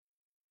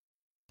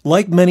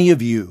Like many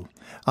of you,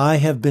 I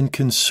have been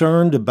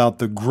concerned about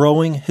the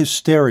growing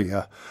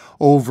hysteria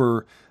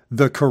over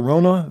the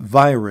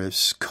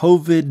coronavirus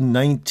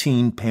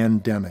COVID-19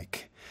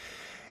 pandemic.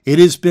 It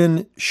has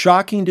been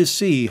shocking to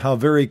see how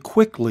very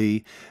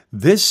quickly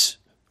this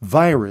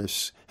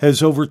virus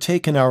has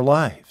overtaken our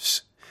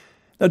lives.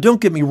 Now,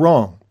 don't get me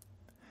wrong.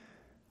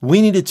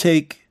 We need to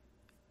take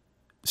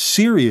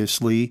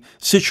seriously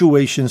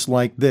situations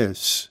like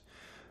this.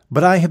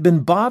 But I have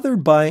been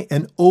bothered by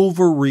an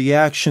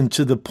overreaction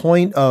to the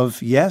point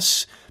of,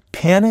 yes,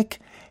 panic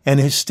and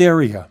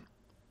hysteria.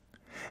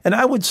 And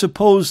I would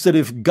suppose that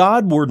if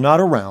God were not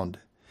around,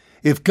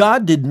 if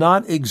God did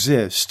not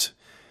exist,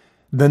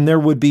 then there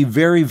would be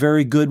very,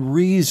 very good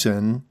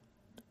reason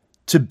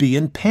to be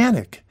in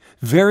panic,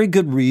 very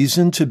good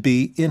reason to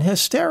be in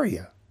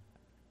hysteria.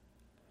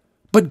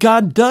 But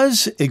God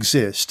does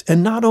exist,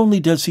 and not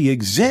only does He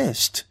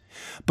exist,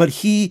 but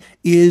He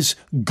is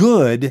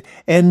good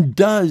and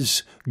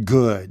does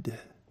good.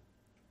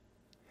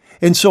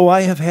 And so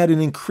I have had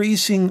an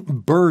increasing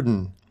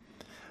burden,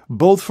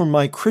 both for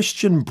my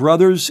Christian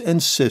brothers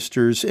and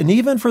sisters, and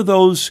even for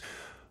those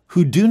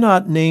who do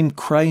not name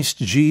Christ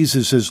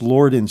Jesus as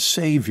Lord and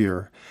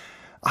Savior.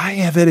 I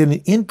have had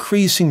an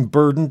increasing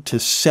burden to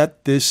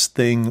set this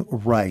thing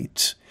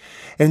right.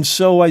 And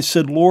so I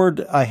said,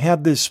 Lord, I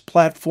have this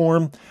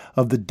platform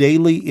of the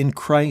Daily in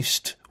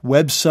Christ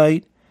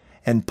website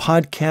and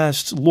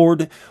podcasts.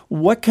 Lord,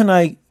 what can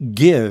I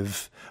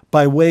give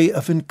by way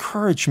of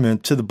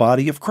encouragement to the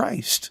body of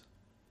Christ?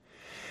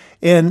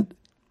 And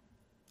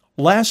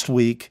last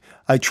week,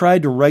 I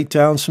tried to write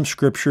down some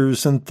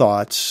scriptures and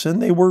thoughts,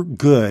 and they were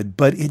good,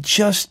 but it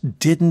just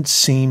didn't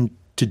seem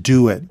to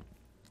do it.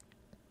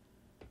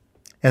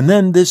 And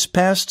then this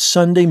past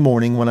Sunday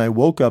morning, when I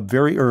woke up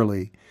very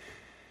early,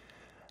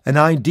 an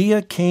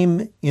idea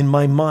came in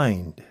my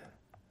mind.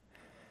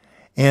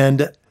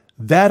 And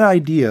that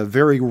idea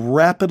very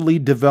rapidly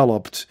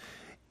developed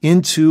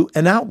into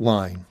an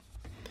outline.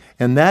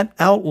 And that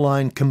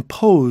outline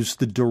composed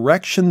the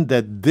direction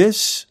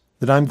that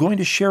I'm going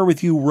to share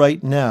with you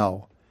right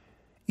now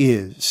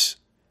is.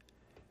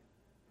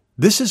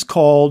 This is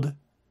called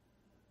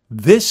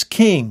This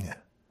King,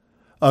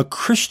 a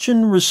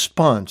Christian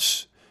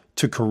Response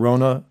to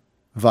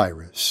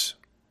Coronavirus.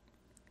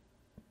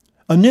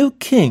 A new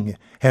king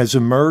has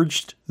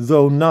emerged,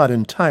 though not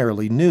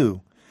entirely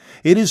new.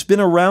 It has been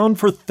around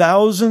for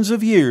thousands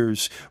of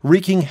years,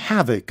 wreaking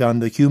havoc on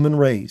the human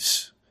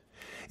race.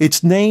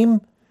 Its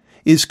name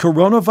is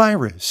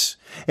coronavirus,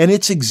 and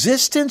its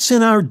existence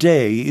in our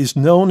day is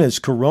known as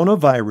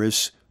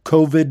coronavirus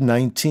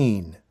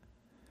COVID-19.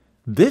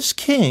 This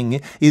king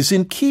is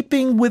in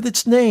keeping with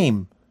its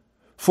name,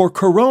 for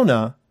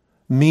corona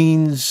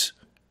means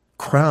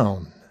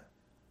crown.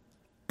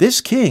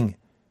 This king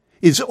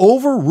is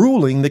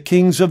overruling the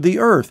kings of the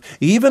earth,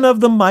 even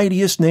of the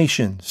mightiest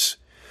nations.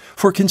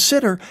 For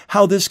consider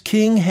how this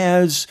king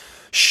has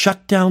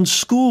shut down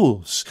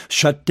schools,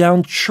 shut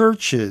down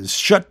churches,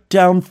 shut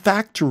down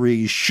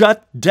factories,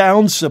 shut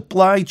down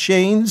supply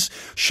chains,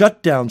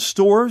 shut down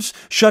stores,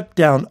 shut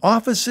down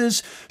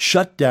offices,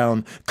 shut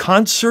down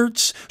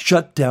concerts,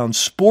 shut down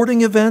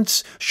sporting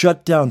events,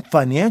 shut down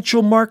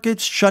financial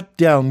markets, shut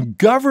down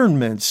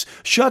governments,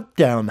 shut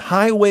down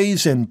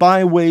highways and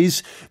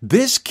byways.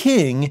 This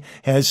king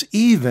has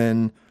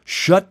even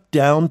shut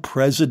down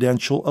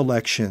presidential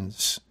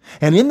elections.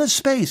 And in the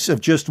space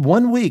of just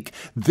 1 week,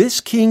 this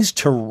king's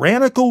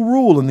tyrannical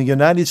rule in the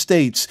United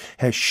States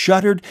has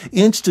shuttered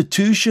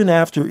institution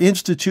after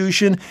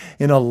institution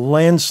in a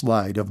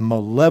landslide of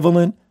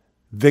malevolent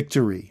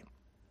victory.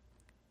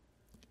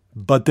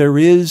 But there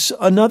is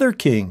another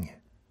king,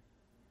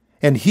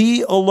 and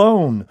he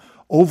alone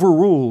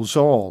overrules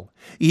all,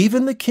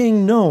 even the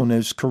king known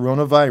as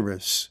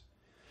coronavirus.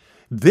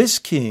 This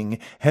king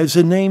has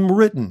a name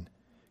written,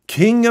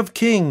 King of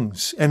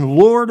Kings and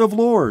Lord of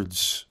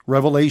Lords,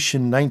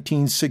 Revelation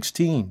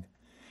 19:16.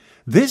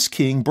 This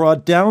king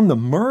brought down the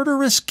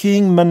murderous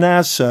King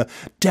Manasseh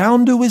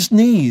down to his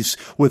knees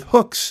with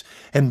hooks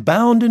and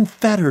bound in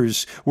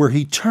fetters, where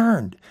he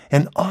turned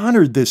and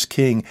honored this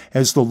king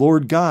as the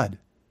Lord God.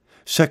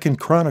 2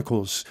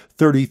 Chronicles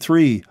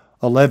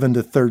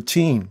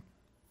 33:11-13.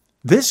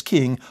 This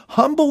king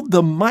humbled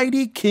the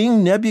mighty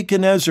King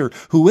Nebuchadnezzar,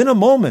 who in a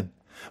moment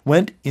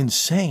went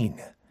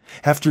insane.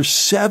 After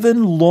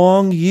 7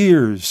 long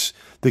years,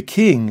 the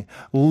king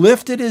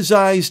lifted his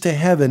eyes to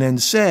heaven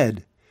and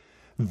said,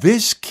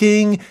 This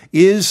king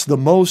is the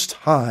Most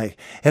High,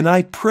 and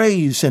I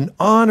praise and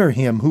honor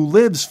him who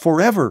lives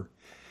forever.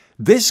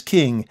 This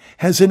king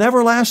has an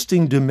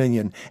everlasting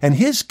dominion, and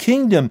his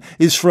kingdom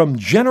is from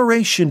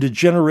generation to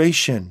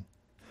generation.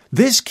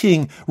 This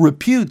king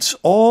reputes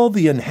all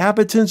the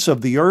inhabitants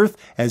of the earth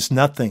as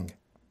nothing.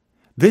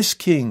 This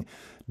king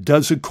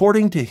does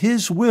according to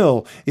his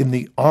will in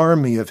the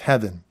army of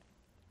heaven.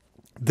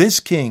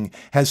 This king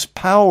has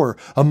power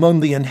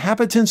among the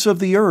inhabitants of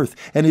the earth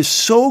and is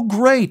so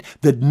great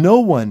that no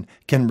one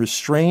can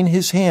restrain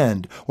his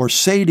hand or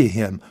say to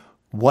him,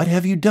 What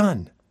have you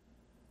done?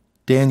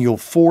 Daniel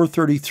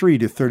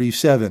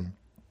 4:33-37.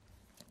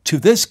 To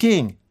this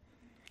king,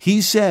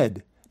 he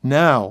said,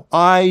 "Now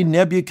I,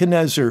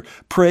 Nebuchadnezzar,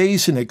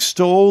 praise and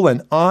extol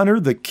and honor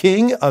the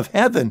King of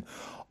heaven,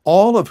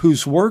 all of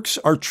whose works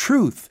are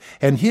truth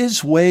and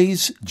his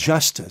ways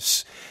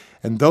justice.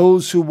 And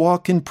those who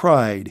walk in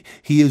pride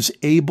he is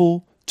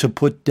able to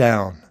put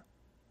down."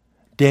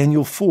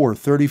 Daniel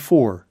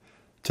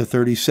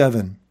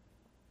 4:34-37.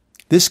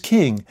 This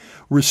king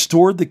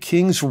restored the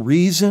king's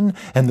reason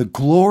and the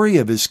glory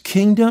of his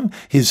kingdom,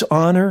 his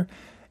honor,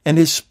 and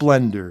his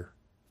splendor.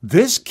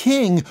 This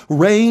king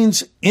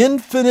reigns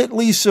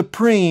infinitely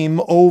supreme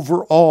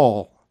over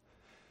all.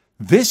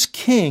 This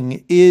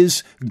king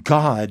is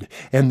God,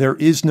 and there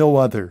is no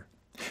other.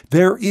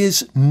 There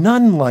is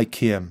none like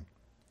him.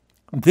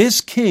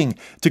 This king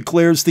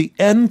declares the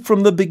end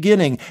from the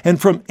beginning, and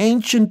from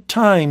ancient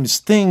times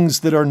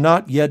things that are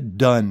not yet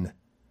done.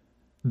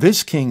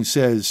 This king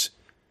says,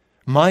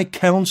 "My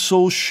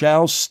counsel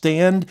shall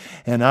stand,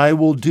 and I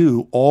will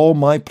do all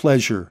my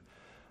pleasure."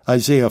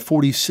 Isaiah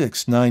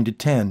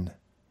 46:9-10.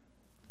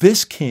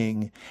 This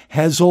king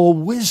has all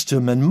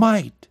wisdom and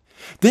might.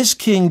 This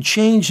king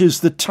changes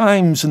the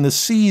times and the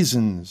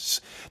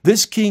seasons.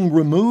 This king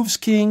removes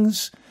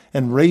kings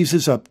and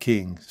raises up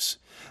kings.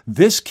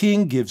 This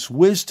king gives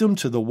wisdom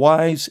to the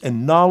wise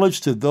and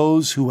knowledge to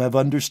those who have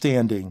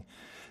understanding.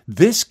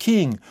 This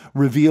king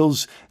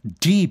reveals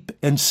deep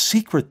and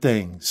secret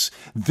things.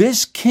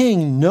 This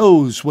king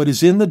knows what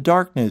is in the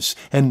darkness,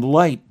 and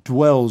light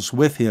dwells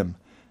with him.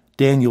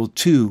 Daniel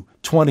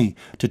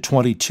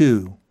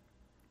 2:20-22.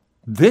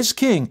 This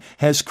king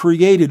has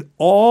created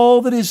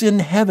all that is in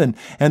heaven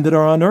and that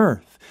are on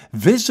earth,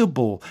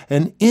 visible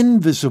and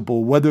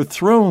invisible, whether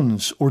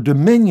thrones or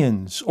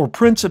dominions or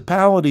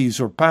principalities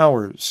or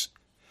powers.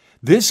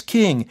 This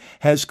king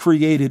has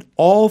created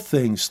all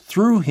things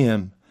through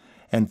him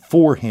and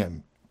for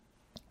him.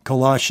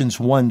 Colossians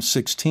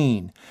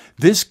 1:16.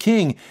 This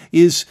king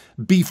is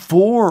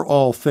before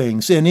all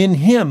things, and in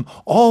him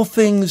all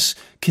things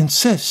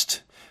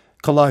consist.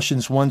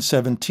 Colossians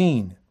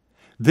 1:17.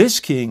 This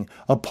king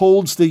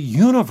upholds the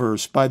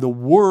universe by the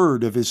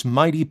word of his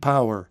mighty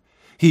power.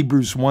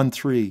 Hebrews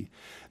 1:3.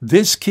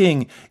 This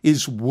king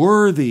is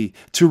worthy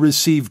to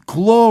receive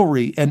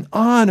glory and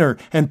honor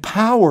and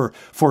power,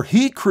 for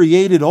he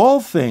created all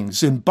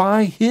things, and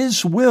by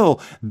his will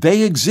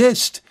they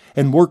exist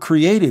and were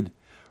created.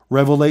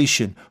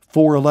 Revelation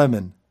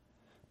 4:11.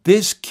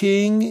 This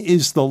king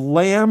is the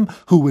Lamb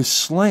who was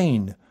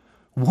slain,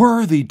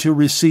 worthy to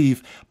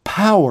receive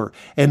power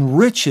and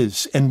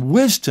riches and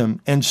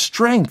wisdom and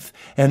strength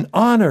and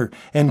honor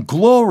and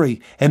glory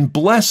and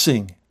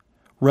blessing.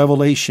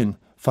 Revelation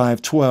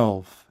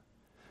 5:12.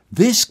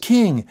 This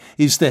king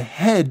is the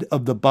head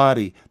of the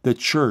body, the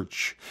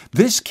church.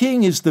 This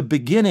king is the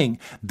beginning.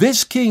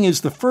 This king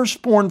is the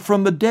firstborn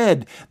from the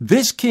dead.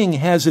 This king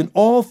has in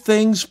all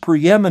things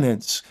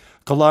preeminence.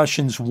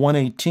 Colossians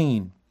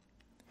 1:18.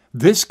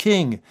 This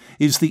king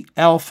is the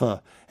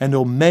Alpha and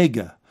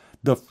Omega,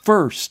 the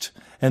first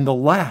and the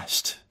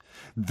last.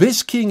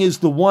 This king is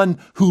the one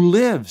who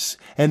lives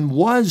and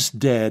was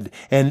dead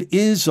and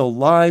is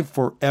alive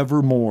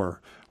forevermore.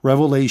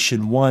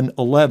 Revelation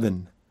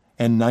 1:11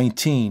 and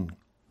 19.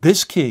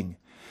 This king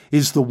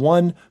is the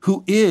one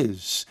who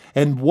is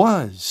and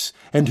was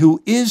and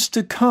who is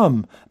to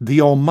come,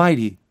 the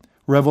Almighty.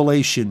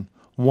 Revelation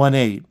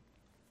 1:8.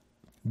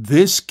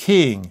 This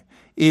king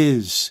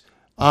is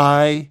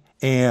I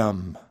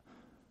am,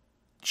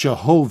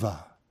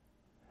 Jehovah.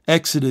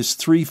 Exodus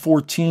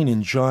 3:14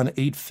 and John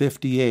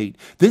 8:58.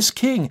 This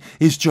king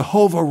is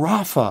Jehovah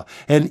Rapha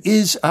and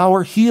is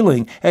our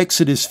healing.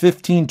 Exodus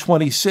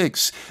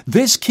 15:26.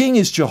 This king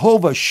is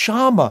Jehovah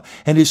Shammah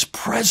and is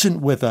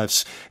present with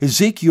us.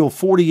 Ezekiel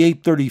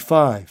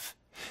 48:35.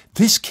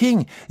 This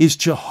king is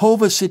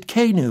Jehovah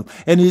Sidkenu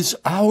and is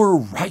our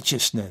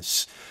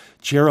righteousness.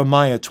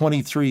 Jeremiah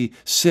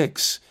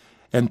 23:6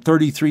 and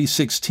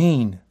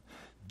 33:16.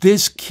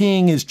 This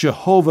king is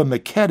Jehovah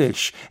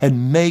Makedesh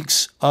and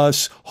makes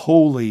us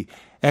holy.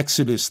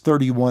 Exodus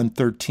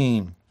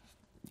 31:13.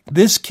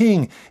 This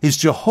king is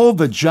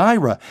Jehovah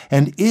Jireh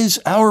and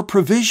is our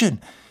provision.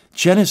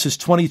 Genesis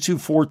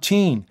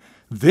 22:14.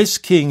 This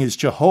king is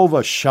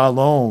Jehovah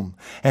Shalom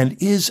and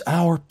is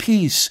our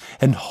peace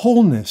and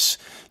wholeness.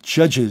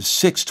 Judges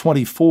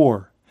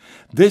 6:24.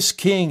 This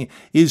king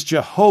is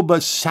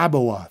Jehovah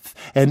Sabaoth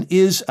and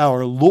is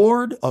our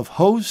Lord of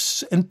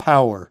hosts and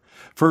power.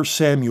 1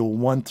 Samuel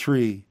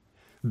 1:3.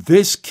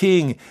 This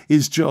king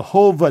is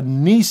Jehovah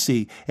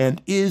Nisi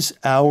and is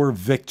our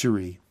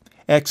victory.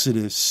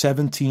 Exodus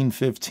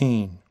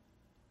 17:15.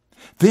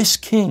 This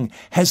king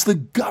has the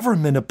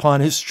government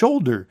upon his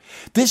shoulder.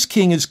 This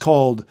king is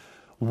called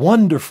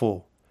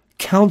Wonderful,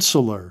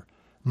 Counselor,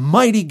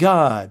 Mighty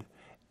God,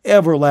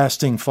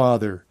 Everlasting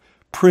Father,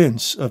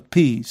 Prince of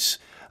Peace.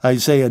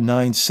 Isaiah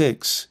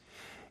 9:6.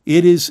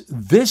 It is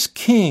this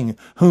King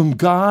whom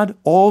God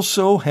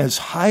also has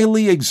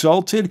highly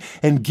exalted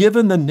and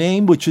given the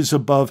name which is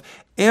above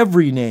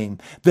every name,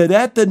 that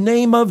at the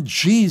name of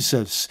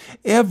Jesus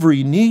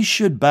every knee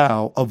should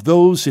bow, of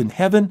those in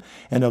heaven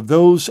and of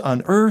those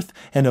on earth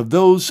and of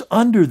those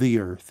under the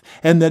earth,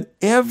 and that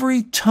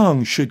every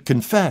tongue should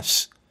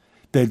confess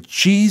that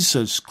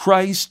Jesus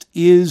Christ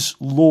is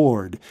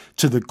Lord,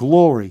 to the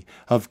glory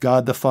of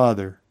God the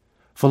Father.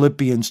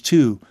 Philippians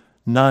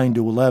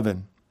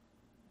 2:9-11.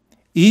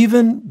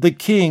 Even the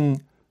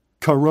king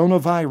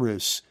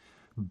coronavirus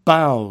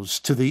bows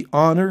to the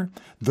honor,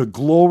 the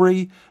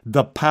glory,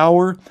 the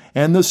power,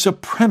 and the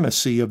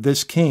supremacy of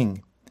this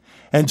king.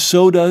 And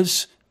so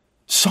does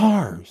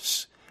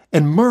SARS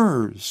and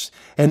MERS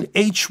and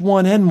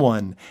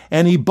H1N1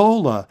 and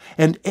Ebola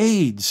and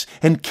AIDS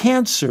and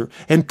cancer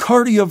and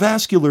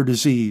cardiovascular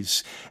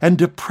disease and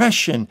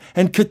depression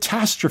and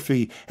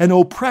catastrophe and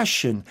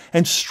oppression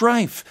and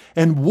strife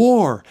and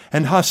war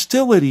and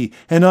hostility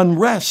and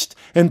unrest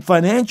and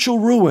financial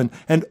ruin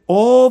and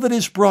all that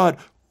has brought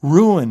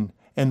ruin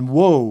and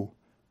woe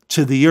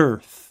to the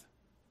earth.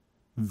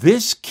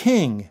 This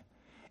king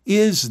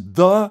is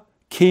the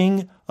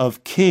King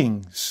of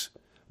Kings,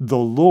 the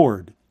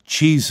Lord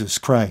Jesus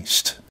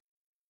Christ.